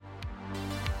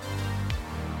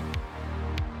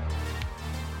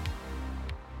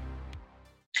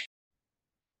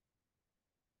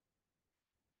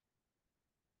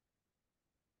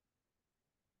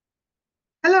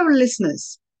Hello,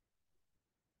 listeners.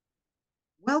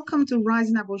 Welcome to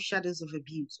Rising Above Shadows of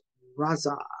Abuse,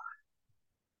 Raza.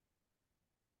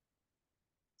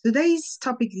 Today's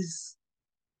topic is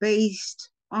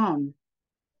based on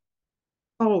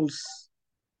polls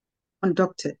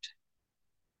conducted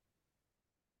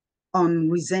on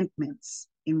resentments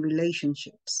in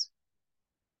relationships.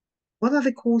 What are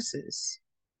the causes?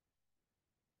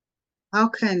 How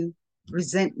can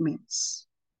resentments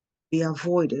be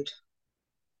avoided?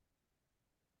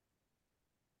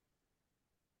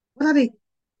 What are the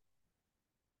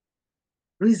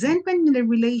resentment in a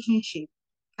relationship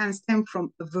can stem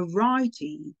from a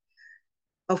variety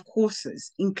of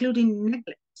causes, including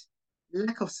neglect,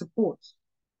 lack of support,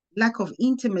 lack of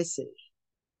intimacy,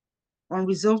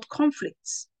 unresolved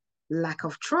conflicts, lack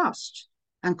of trust,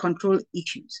 and control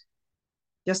issues,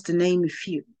 just to name a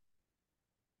few.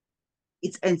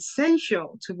 It's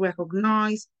essential to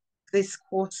recognize these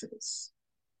causes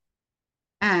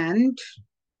and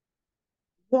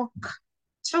work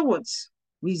towards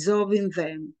resolving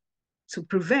them to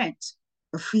prevent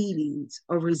the feelings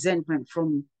of resentment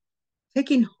from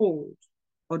taking hold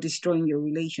or destroying your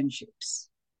relationships.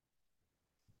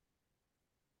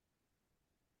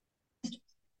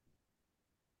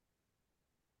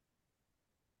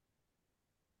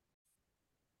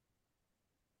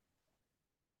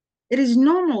 It is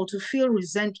normal to feel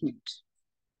resentment,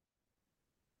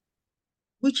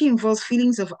 which involves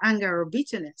feelings of anger or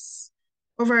bitterness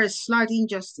over a slight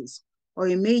injustice or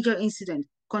a major incident.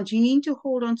 Continuing to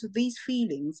hold on to these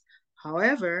feelings,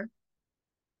 however,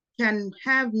 can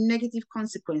have negative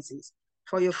consequences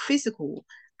for your physical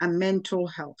and mental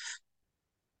health.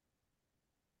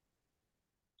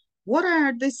 What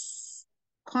are these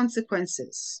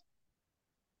consequences?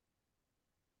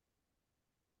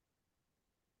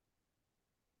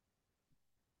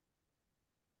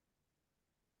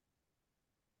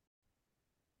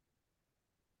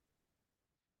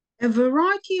 A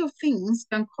variety of things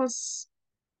can cause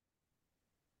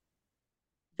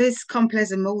these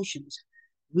complex emotions.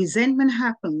 Resentment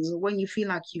happens when you feel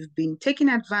like you've been taken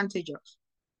advantage of,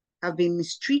 have been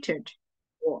mistreated,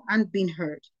 or aren't been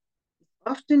heard. It's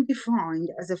often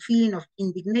defined as a feeling of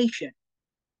indignation.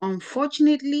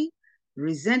 Unfortunately,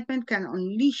 resentment can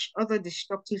unleash other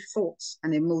destructive thoughts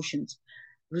and emotions.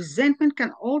 Resentment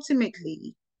can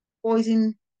ultimately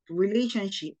poison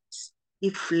relationships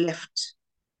if left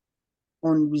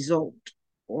unresolved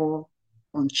or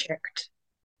unchecked.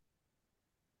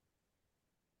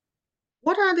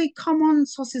 What are the common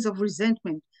sources of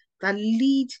resentment that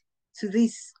lead to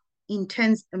these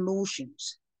intense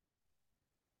emotions?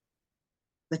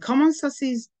 The common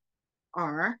sources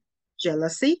are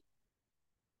jealousy,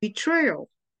 betrayal,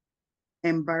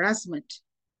 embarrassment,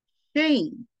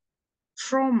 shame,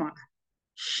 trauma,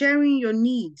 sharing your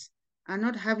needs and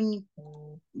not having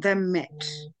them met.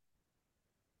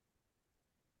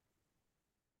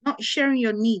 Not sharing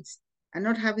your needs and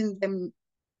not having them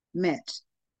met.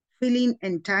 Feeling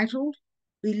entitled,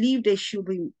 believe they should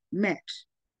be met.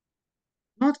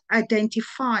 Not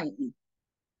identifying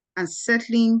and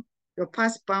settling your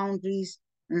past boundaries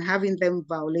and having them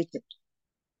violated.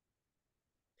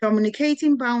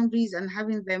 Communicating boundaries and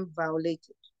having them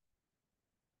violated.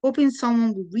 Hoping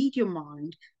someone will read your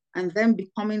mind and then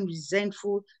becoming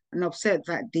resentful and upset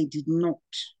that they did not.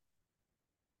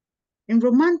 In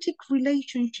romantic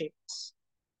relationships,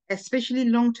 especially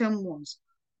long-term ones,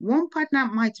 one partner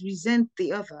might resent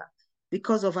the other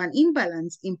because of an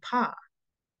imbalance in power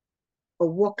or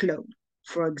workload.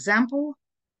 For example,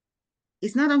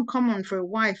 it's not uncommon for a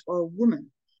wife or a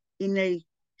woman in a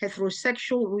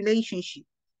heterosexual relationship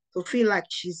to feel like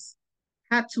she's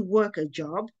had to work a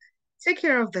job, take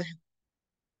care of the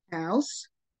house,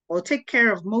 or take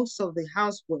care of most of the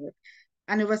housework,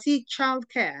 and oversee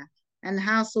childcare and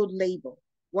household labor,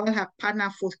 while her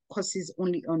partner focuses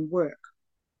only on work.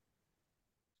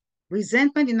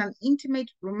 Resentment in an intimate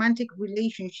romantic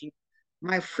relationship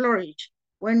might flourish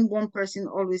when one person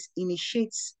always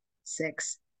initiates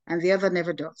sex and the other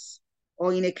never does.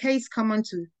 Or in a case common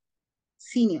to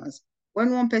seniors,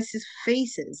 when one person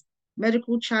faces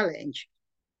medical challenge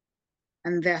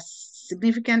and their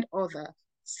significant other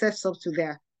steps up to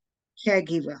their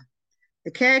caregiver. The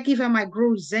caregiver might grow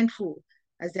resentful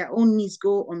as their own needs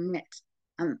go unmet,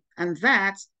 and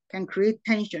that can create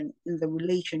tension in the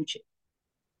relationship.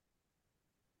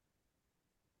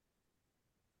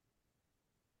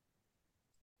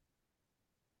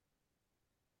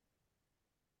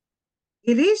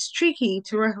 It is tricky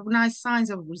to recognize signs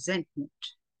of resentment.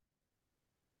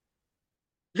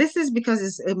 This is because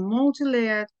it's a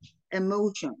multi-layered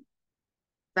emotion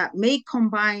that may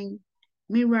combine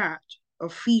myriad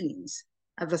of feelings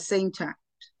at the same time.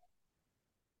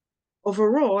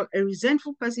 Overall, a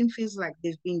resentful person feels like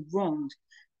they've been wronged.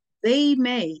 They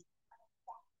may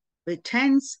be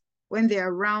tense when they're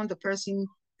around the person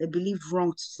they believe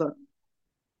wronged them.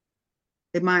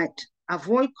 They might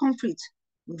avoid conflict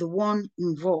with the one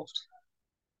involved,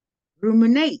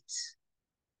 ruminate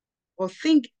or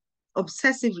think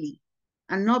obsessively,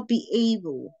 and not be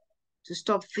able to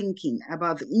stop thinking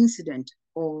about the incident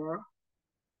or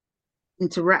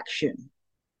interaction.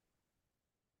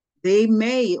 They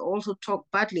may also talk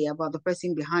badly about the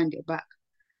person behind their back,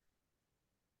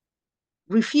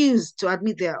 refuse to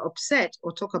admit they're upset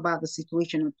or talk about the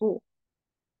situation at all,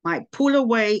 might pull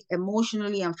away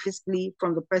emotionally and physically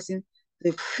from the person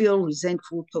they feel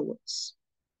resentful towards.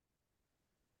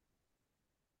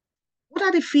 What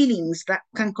are the feelings that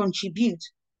can contribute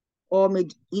or may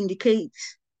indicate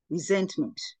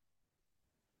resentment?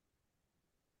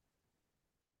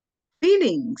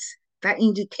 Feelings that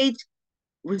indicate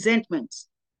resentment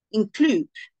include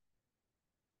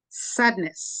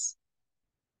sadness,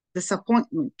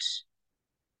 disappointment,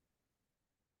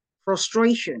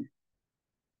 frustration,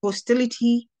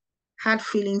 hostility, hard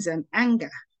feelings and anger,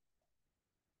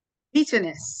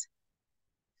 bitterness,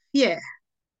 fear,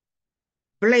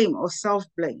 blame or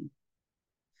self-blame,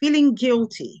 feeling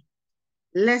guilty,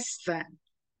 less than,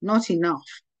 not enough,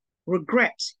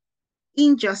 regret,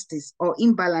 injustice or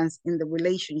imbalance in the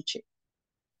relationship.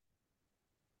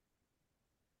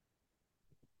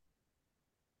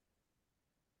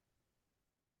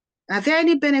 Are there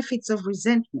any benefits of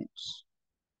resentment?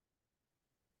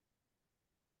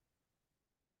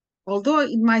 Although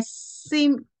it might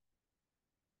seem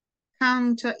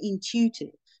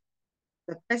counterintuitive,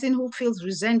 the person who feels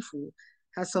resentful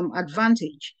has some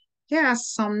advantage. Here are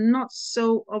some not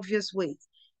so obvious ways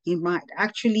he might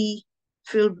actually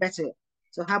feel better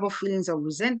to harbor feelings of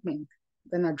resentment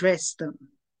than address them.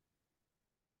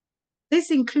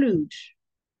 This includes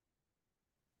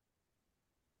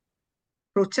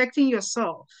protecting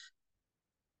yourself.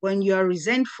 When you are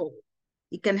resentful,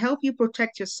 it can help you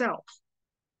protect yourself,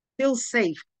 feel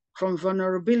safe from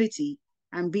vulnerability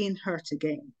and being hurt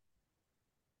again.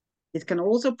 It can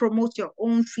also promote your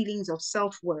own feelings of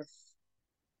self-worth.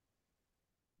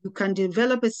 You can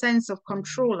develop a sense of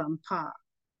control and power.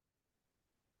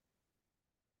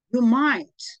 You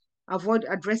might avoid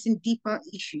addressing deeper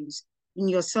issues in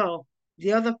yourself,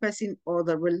 the other person, or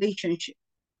the relationship.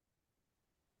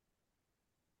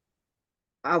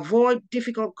 Avoid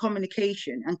difficult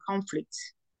communication and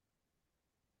conflicts.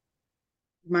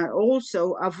 You might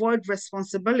also avoid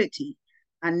responsibility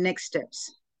and next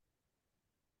steps.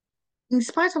 In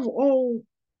spite of all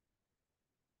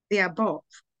the above,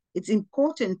 it's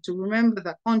important to remember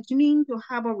that continuing to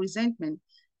harbor resentment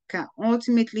can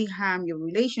ultimately harm your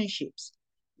relationships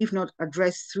if not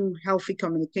addressed through healthy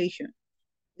communication.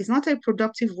 It's not a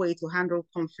productive way to handle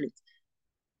conflict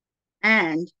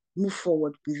and move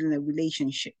forward within a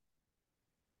relationship.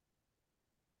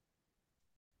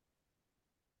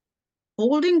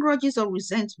 Holding grudges or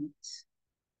resentment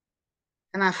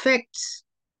can affect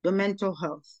your mental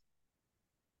health.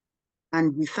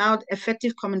 And without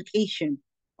effective communication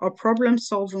or problem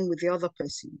solving with the other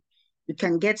person, you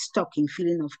can get stuck in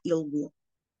feeling of ill will.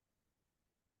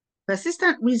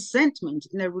 Persistent resentment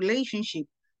in a relationship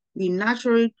will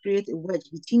naturally create a wedge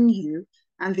between you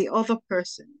and the other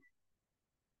person.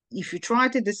 If you try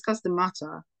to discuss the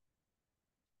matter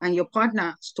and your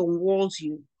partner stonewalls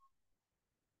you,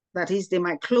 that is, they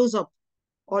might close up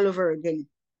all over again.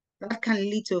 That can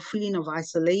lead to a feeling of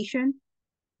isolation,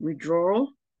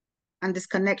 withdrawal, and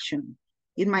disconnection.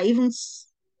 It might even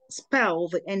spell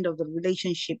the end of the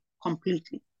relationship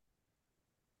completely.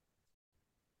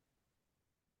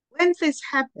 When this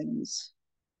happens,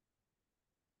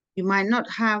 you might not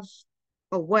have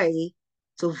a way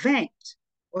to vent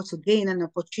or to gain an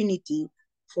opportunity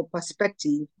for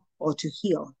perspective or to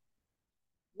heal.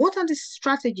 What are the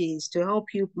strategies to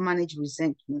help you manage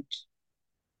resentment?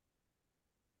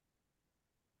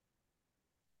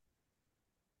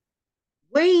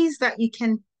 Ways that you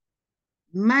can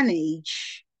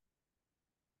manage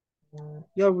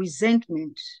your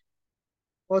resentment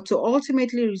or to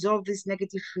ultimately resolve these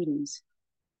negative feelings.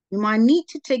 You might need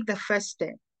to take the first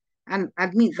step and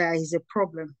admit there is a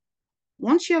problem.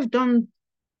 Once you have done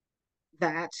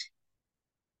that,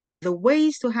 the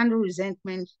ways to handle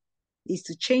resentment is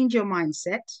to change your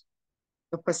mindset,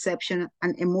 your perception,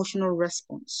 and emotional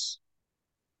response.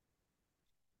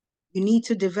 You need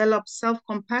to develop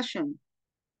self-compassion.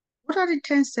 What are the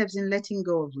 10 steps in letting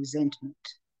go of resentment?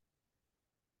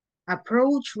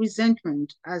 Approach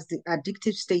resentment as the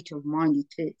addictive state of mind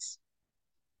it is.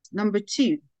 Number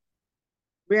 2,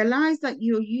 Realize that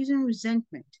you're using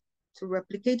resentment to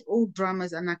replicate old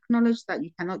dramas and acknowledge that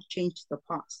you cannot change the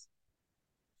past.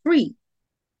 3,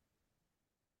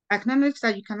 acknowledge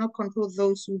that you cannot control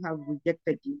those who have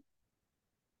rejected you.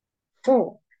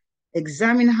 4,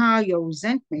 examine how your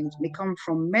resentment may come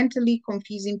from mentally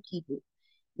confusing people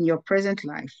in your present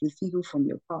life with people from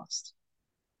your past.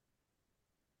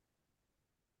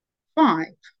 5,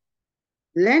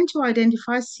 learn to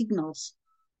identify signals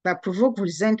that provoke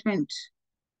resentment.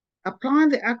 Apply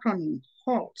the acronym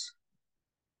HALT,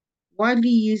 widely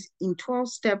used in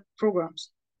 12-step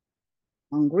programs.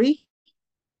 Hungry,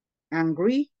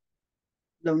 angry,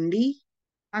 lonely,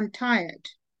 and tired.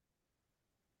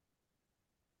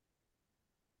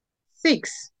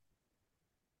 6,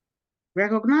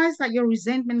 recognize that your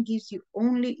resentment gives you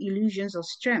only illusions of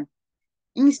strength.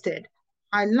 Instead,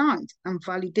 highlight and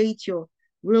validate your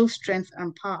real strength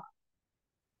and power.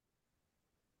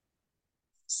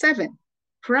 7,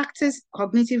 practice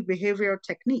cognitive behavioral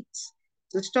techniques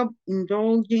to stop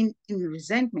indulging in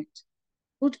resentment.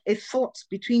 Put a thought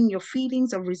between your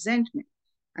feelings of resentment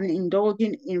and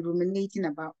indulging in ruminating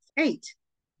about. 8,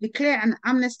 declare an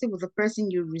amnesty with the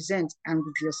person you resent and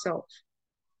with yourself.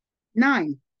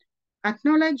 9,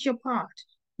 acknowledge your part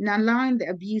in allowing the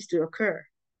abuse to occur.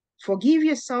 Forgive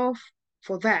yourself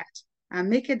for that and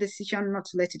make a decision not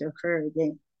to let it occur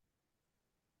again.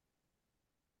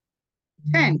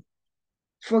 10,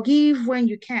 forgive when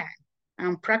you can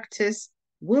and practice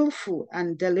willful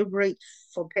and deliberate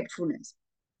forgetfulness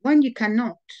when you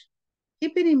cannot,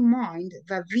 keeping in mind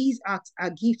that these acts are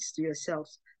gifts to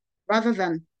yourselves rather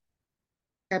than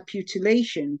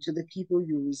capitulation to the people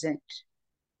you resent.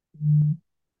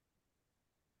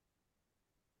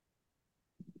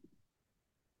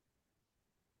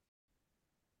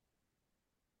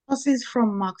 Passages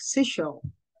from Mark Sichel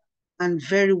and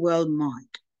Verywell Mind.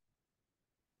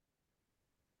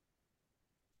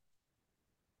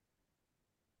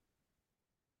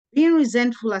 Being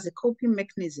resentful as a coping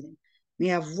mechanism may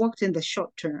have worked in the short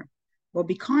term, but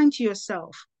be kind to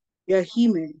yourself. You're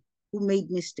human who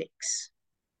made mistakes.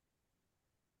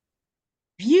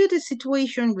 View the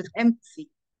situation with empathy.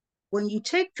 When you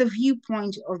take the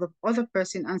viewpoint of the other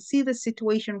person and see the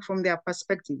situation from their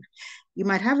perspective, you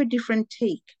might have a different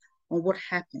take on what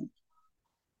happened.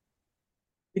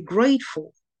 Be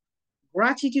grateful.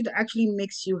 Gratitude actually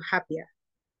makes you happier.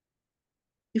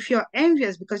 If you're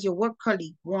envious because your work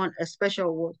colleague won a special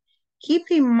award, keep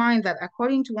in mind that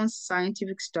according to one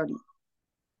scientific study,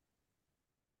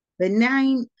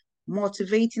 benign,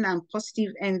 motivating, and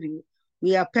positive envy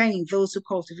will appear in those who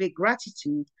cultivate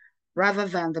gratitude rather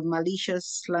than the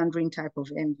malicious, slandering type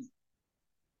of envy.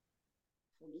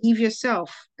 Forgive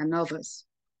yourself and others.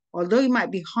 Although it might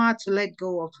be hard to let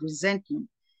go of resentment,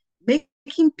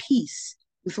 making peace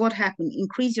with what happened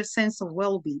increase your sense of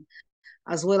well-being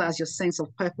as well as your sense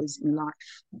of purpose in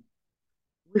life.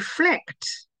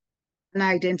 Reflect and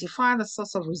identify the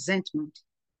source of resentment.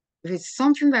 If it's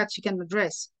something that you can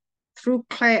address through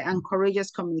clear and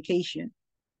courageous communication,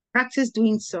 practice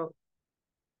doing so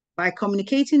by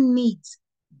communicating needs,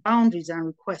 boundaries, and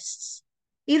requests.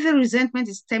 If the resentment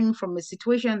is stemming from a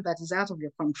situation that is out of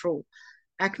your control,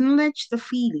 acknowledge the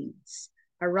feelings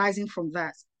arising from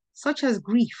that, such as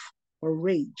grief or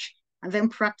rage, and then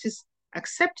practice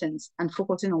acceptance and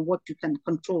focusing on what you can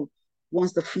control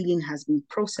once the feeling has been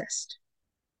processed.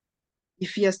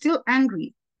 If you're still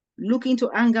angry, look into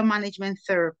anger management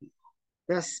therapy.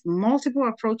 There's multiple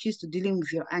approaches to dealing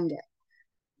with your anger.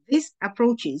 These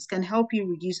approaches can help you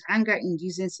reduce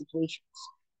anger-inducing situations,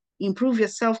 improve your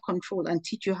self-control, and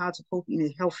teach you how to cope in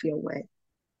a healthier way.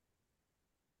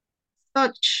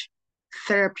 Such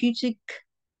therapeutic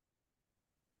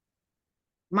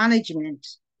management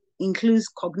includes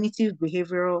cognitive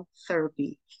behavioral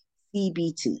therapy,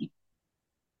 CBT.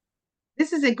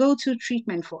 This is a go-to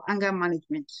treatment for anger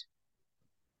management.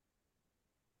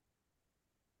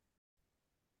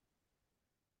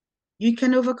 You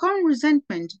can overcome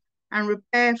resentment and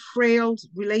repair frail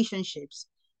relationships.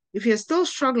 If you're still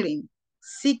struggling,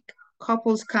 seek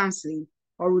couples counseling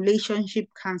or relationship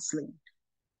counseling.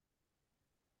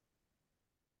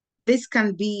 This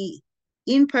can be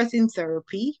in-person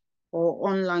therapy or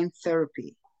online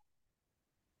therapy.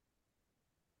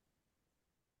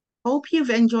 Hope you've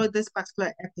enjoyed this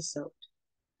particular episode,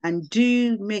 and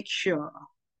do make sure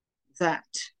that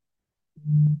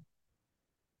you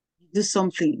do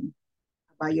something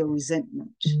about your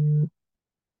resentment.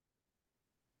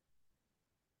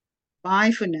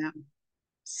 Bye for now.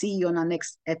 See you on our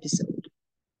next episode.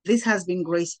 This has been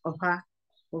Grace Upper,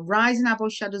 Rising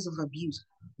Above Shadows of Abuse,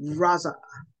 Raza.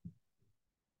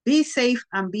 Be safe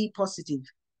and be positive.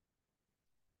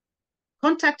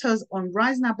 Contact us on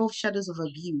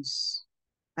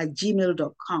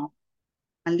risingaboveshadowsofabuse@gmail.com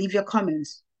and leave your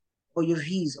comments or your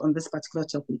views on this particular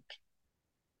topic.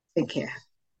 Take care.